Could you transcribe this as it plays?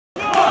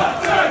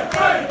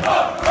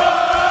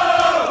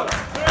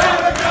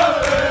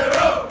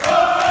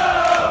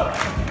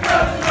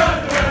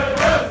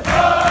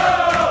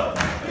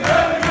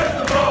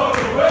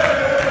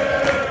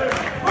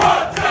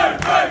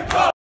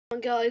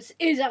on guys,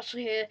 it is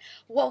actually here.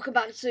 Welcome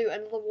back to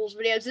another Wolves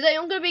video. Today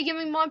I'm going to be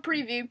giving my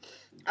preview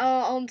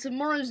on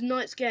tomorrow's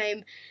night's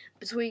game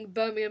between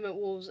Birmingham and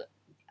Wolves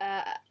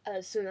at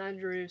St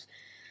Andrews.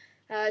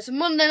 It's a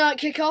Monday night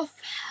kickoff.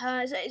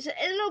 It's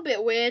a little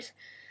bit weird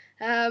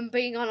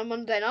being on a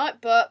Monday night,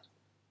 but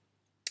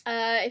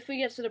if we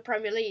get to the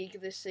Premier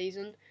League this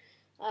season,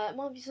 it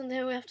might be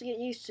something we have to get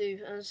used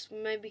to, as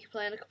maybe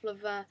playing a couple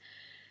of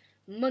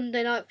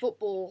Monday night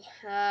football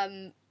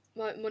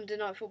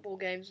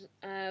games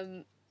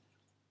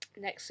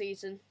next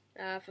season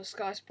for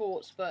Sky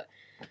Sports, but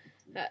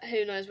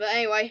who knows? But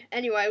anyway,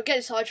 we're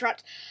getting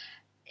sidetracked.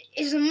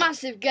 It's a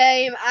massive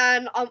game,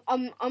 and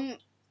I'm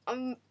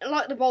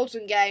like the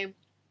Bolton game.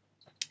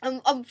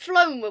 I'm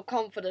flowing with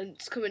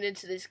confidence coming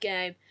into this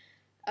game.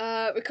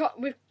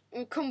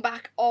 We've come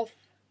back off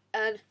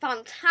a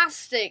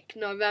fantastic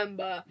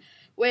November,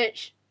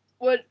 which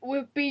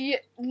would be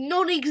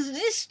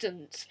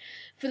non-existent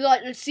for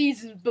like the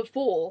seasons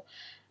before.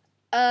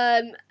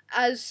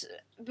 As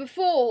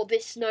before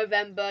this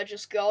November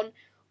just gone,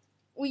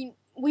 we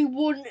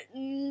won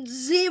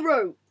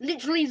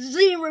literally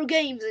zero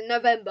games in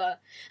November,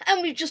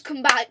 and we've just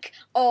come back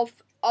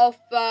off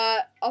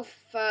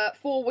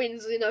 4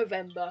 wins in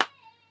November.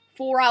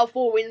 4 out of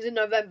 4 wins in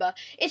November.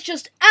 It's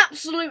just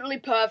absolutely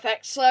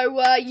perfect. So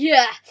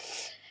yeah,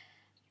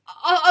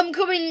 I'm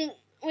coming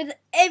with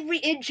every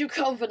inch of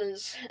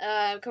confidence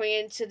coming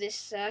into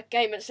this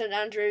game at St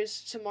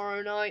Andrews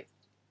tomorrow night.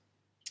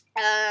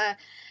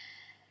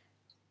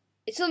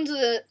 It's under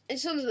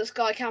the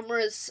Sky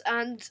cameras,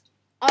 and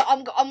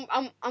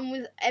I'm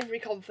with every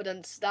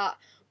confidence that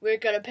we're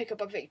going to pick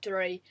up a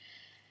victory.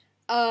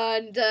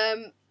 And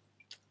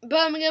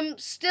Birmingham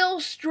still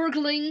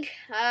struggling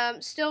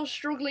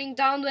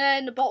down there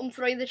in the bottom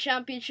 3 of the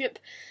Championship,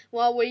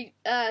 while we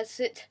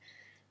sit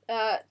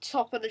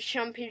top of the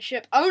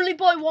Championship only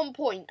by 1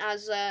 point,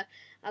 as I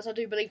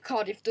do believe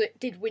Cardiff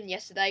did win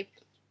yesterday.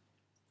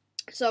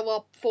 So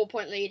our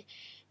 4-point lead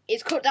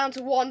is cut down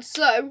to 1.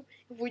 So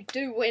if we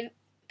do win,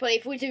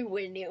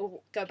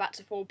 it'll go back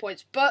to 4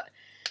 points. But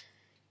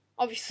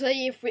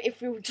obviously, if we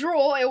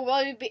draw, it'll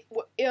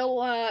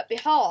be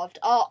halved.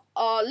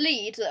 Our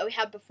lead that we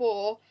had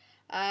before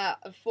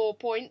of 4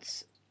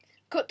 points,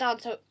 cut down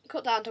to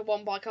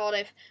 1 by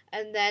Cardiff,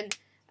 and then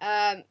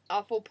our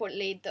 4-point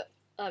lead that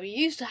we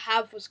used to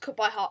have was cut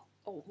by half.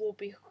 Will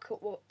be cut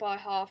by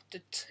half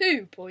to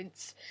 2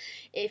 points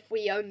if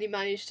we only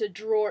manage to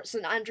draw at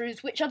St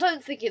Andrews, which I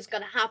don't think is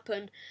going to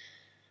happen.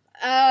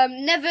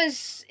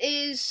 Nevers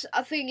is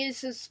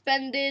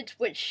suspended,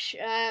 which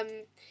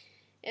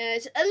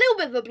is a little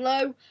bit of a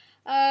blow,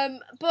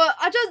 but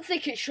I don't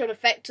think it should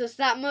affect us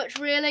that much,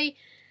 really,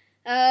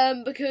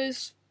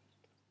 because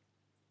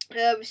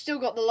we've still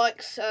got the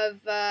likes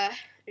of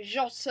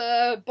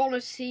Jota,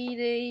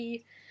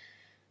 Bonacini,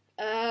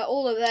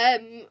 all of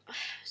them.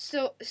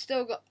 Still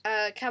got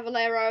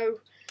Cavallero.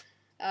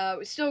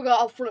 We've still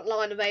got our front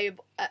line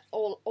available.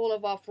 All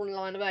of our front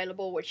line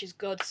available, which is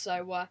good.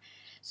 So our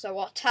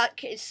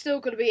attack is still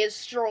going to be as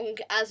strong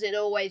as it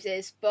always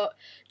is. But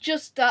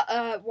just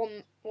that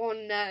one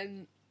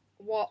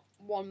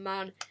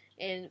man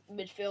in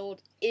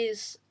midfield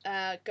is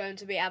going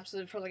to be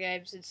absent from the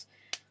game, since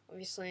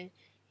obviously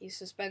he's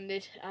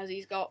suspended, as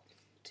he's got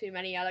too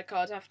many yellow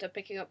cards after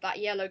picking up that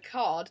yellow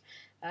card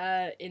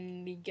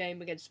in the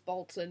game against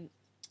Bolton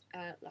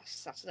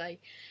last Saturday.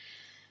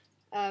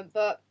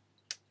 But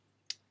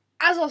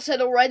as I've said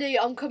already,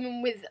 I'm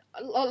coming with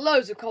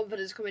loads of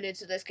confidence coming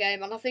into this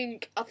game, and I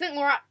think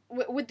we're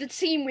with the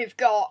team we've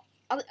got.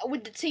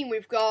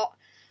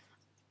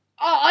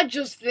 I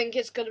just think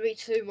it's going to be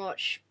too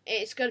much.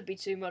 It's going to be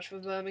too much for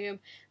Birmingham.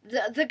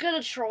 They're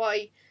going to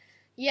try.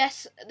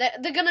 Yes,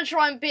 they're going to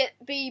try and be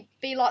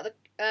like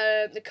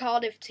the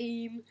Cardiff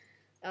team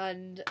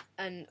and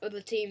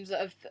other teams that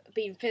have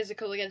been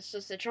physical against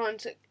us. They're going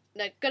to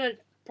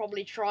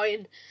probably try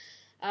and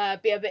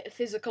be a bit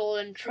physical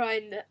and try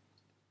and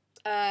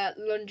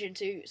lunge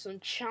into some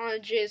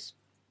challenges.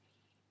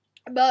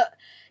 But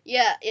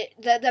yeah,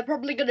 they're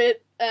probably going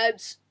to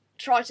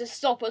try to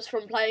stop us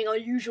from playing our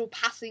usual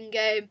passing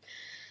game,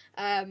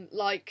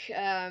 like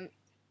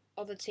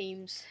other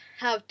teams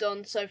have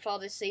done so far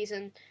this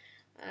season.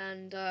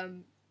 And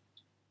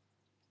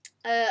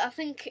I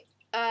think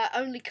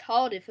only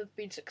Cardiff have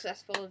been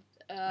successful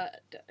of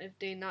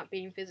doing that,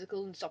 being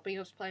physical and stopping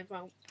us playing for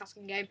our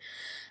passing game.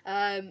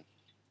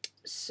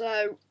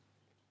 So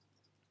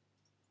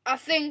I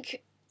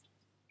think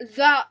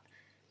that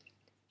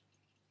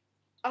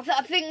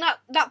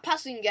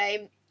passing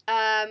game.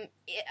 I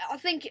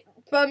think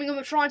Birmingham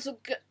are trying to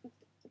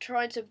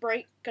try and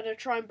break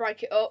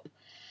it up,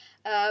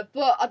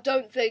 but I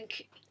don't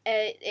think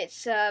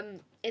it's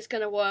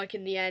going to work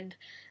in the end,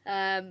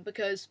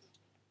 because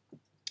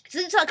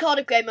since that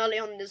Cardiff game early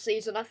on in the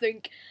season, I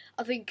think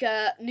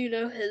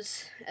Nuno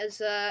has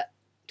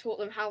taught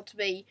them how to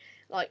be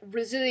like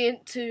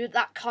resilient to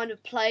that kind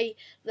of play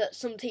that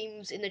some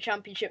teams in the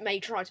Championship may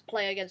try to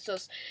play against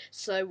us.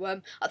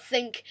 So I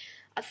think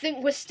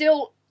we're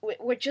still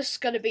we're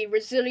just going to be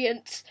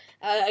resilient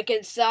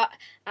against that,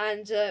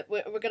 and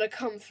we're going to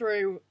come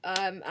through,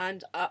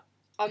 and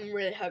I'm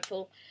really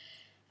hopeful.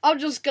 I'm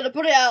just going to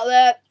put it out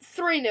there,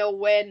 3-0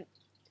 win,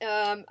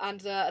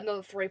 and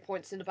another 3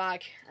 points in the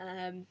bag.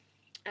 I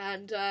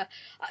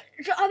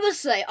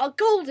must say, our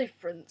goal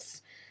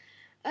difference,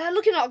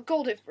 looking at our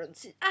goal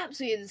difference, is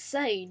absolutely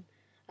insane.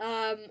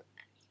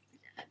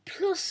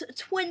 Plus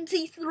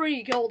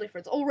 23 goal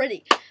difference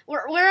already.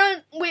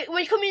 We're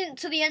coming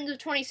to the end of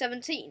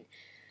 2017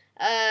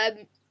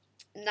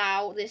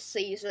 now this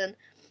season,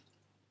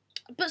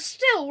 but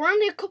still we're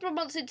only a couple of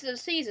months into the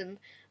season.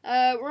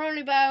 We're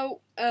only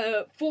about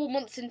 4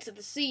 months into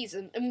the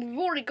season, and we've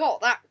already got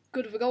that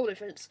good of a goal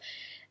difference.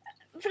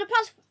 For the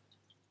past,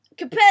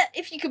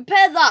 if you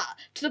compare that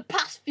to the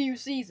past few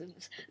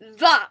seasons,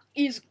 that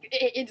is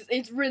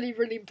it's really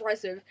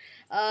impressive.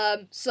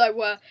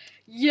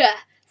 Yeah.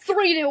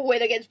 3-0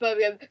 win against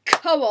Birmingham.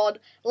 Come on,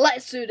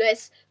 let's do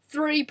this.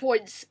 3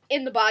 points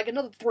in the bag,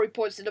 another 3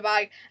 points in the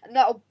bag, and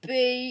that'll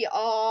be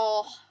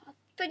our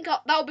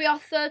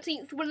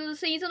 13th win of the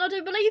season, I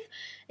do believe,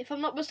 if I'm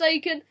not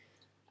mistaken.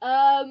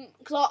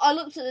 Because I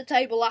looked at the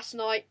table last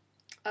night.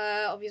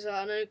 Obviously,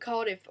 I know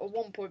Cardiff are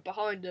 1 point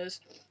behind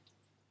us,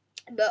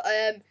 but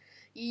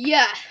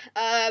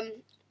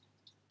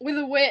with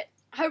a win,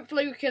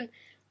 hopefully we can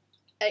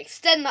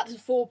extend that to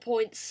 4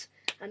 points.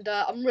 And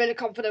I'm really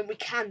confident we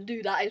can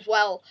do that as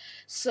well.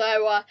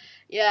 So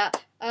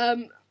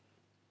I'm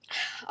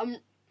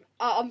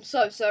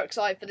so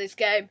excited for this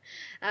game,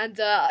 and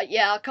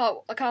I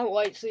can't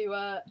wait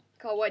to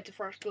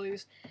Fresh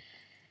Blues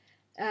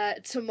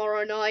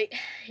tomorrow night.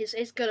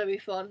 It's gonna be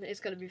fun. It's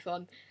gonna be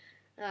fun.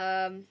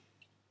 Imagine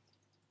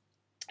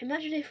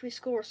if we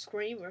score a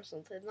screamer or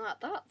something.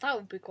 That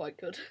would be quite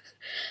good.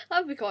 That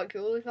would be quite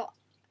cool if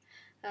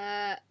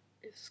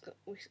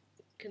we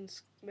can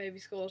maybe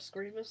score a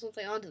scream or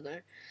something. I don't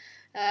know.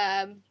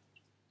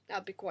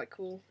 That'd be quite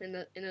cool in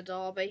a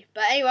derby.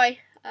 But anyway,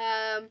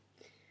 I'm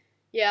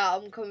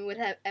coming with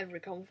every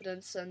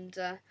confidence, and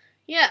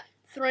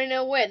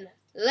 3-0 win.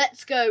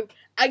 Let's go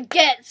and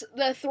get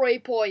the 3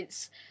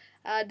 points.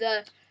 And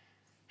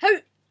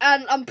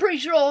I'm pretty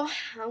sure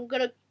I'm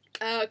gonna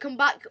come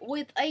back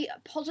with a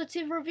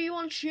positive review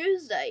on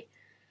Tuesday.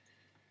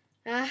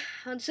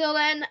 Until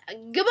then,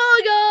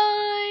 goodbye,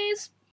 guys.